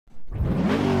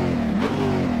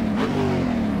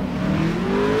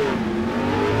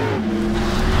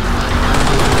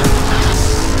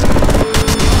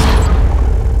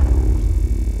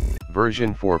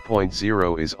version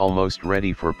 4.0 is almost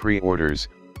ready for pre-orders,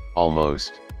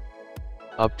 almost.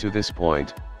 Up to this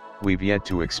point, we've yet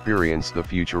to experience the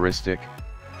futuristic,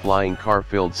 flying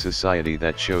car-filled society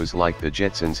that shows like the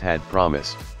Jetsons had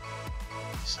promised.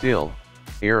 Still,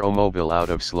 AeroMobil out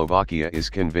of Slovakia is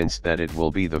convinced that it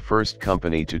will be the first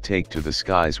company to take to the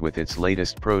skies with its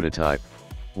latest prototype,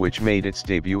 which made its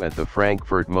debut at the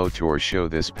Frankfurt Motor Show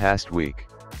this past week.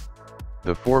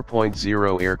 The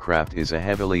 4.0 aircraft is a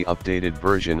heavily updated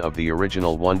version of the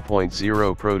original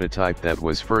 1.0 prototype that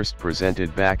was first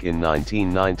presented back in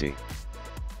 1990.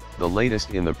 The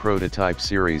latest in the prototype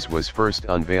series was first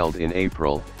unveiled in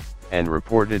April, and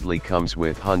reportedly comes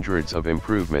with hundreds of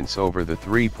improvements over the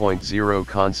 3.0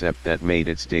 concept that made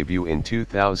its debut in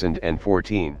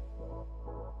 2014.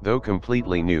 Though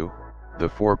completely new, the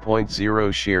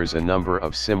 4.0 shares a number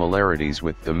of similarities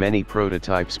with the many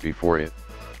prototypes before it.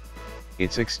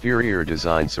 Its exterior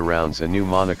design surrounds a new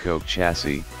monocoque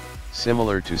chassis,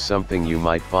 similar to something you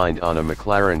might find on a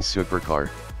McLaren supercar,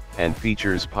 and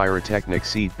features pyrotechnic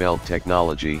seatbelt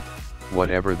technology,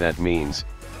 whatever that means,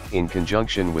 in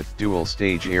conjunction with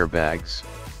dual-stage airbags.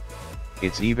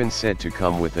 It's even said to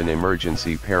come with an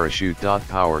emergency parachute.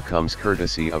 Power comes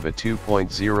courtesy of a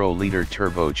 2.0-liter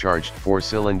turbocharged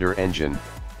 4-cylinder engine,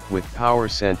 with power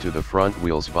sent to the front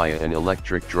wheels via an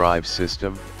electric drive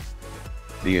system.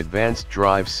 The advanced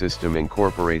drive system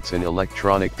incorporates an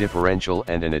electronic differential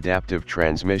and an adaptive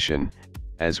transmission,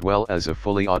 as well as a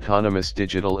fully autonomous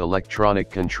digital electronic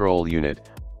control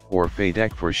unit, or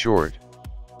FADEC for short.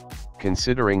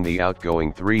 Considering the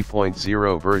outgoing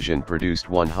 3.0 version produced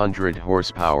 100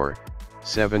 horsepower,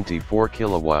 74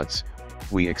 kilowatts,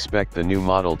 we expect the new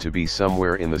model to be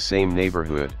somewhere in the same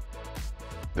neighborhood.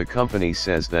 The company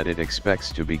says that it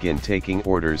expects to begin taking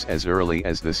orders as early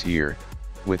as this year,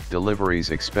 with deliveries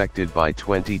expected by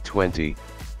 2020,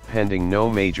 pending no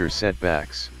major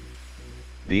setbacks.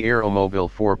 The AeroMobil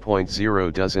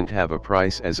 4.0 doesn't have a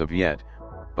price as of yet,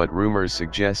 but rumors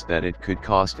suggest that it could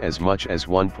cost as much as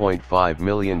 $1.5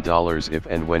 million if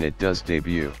and when it does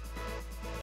debut.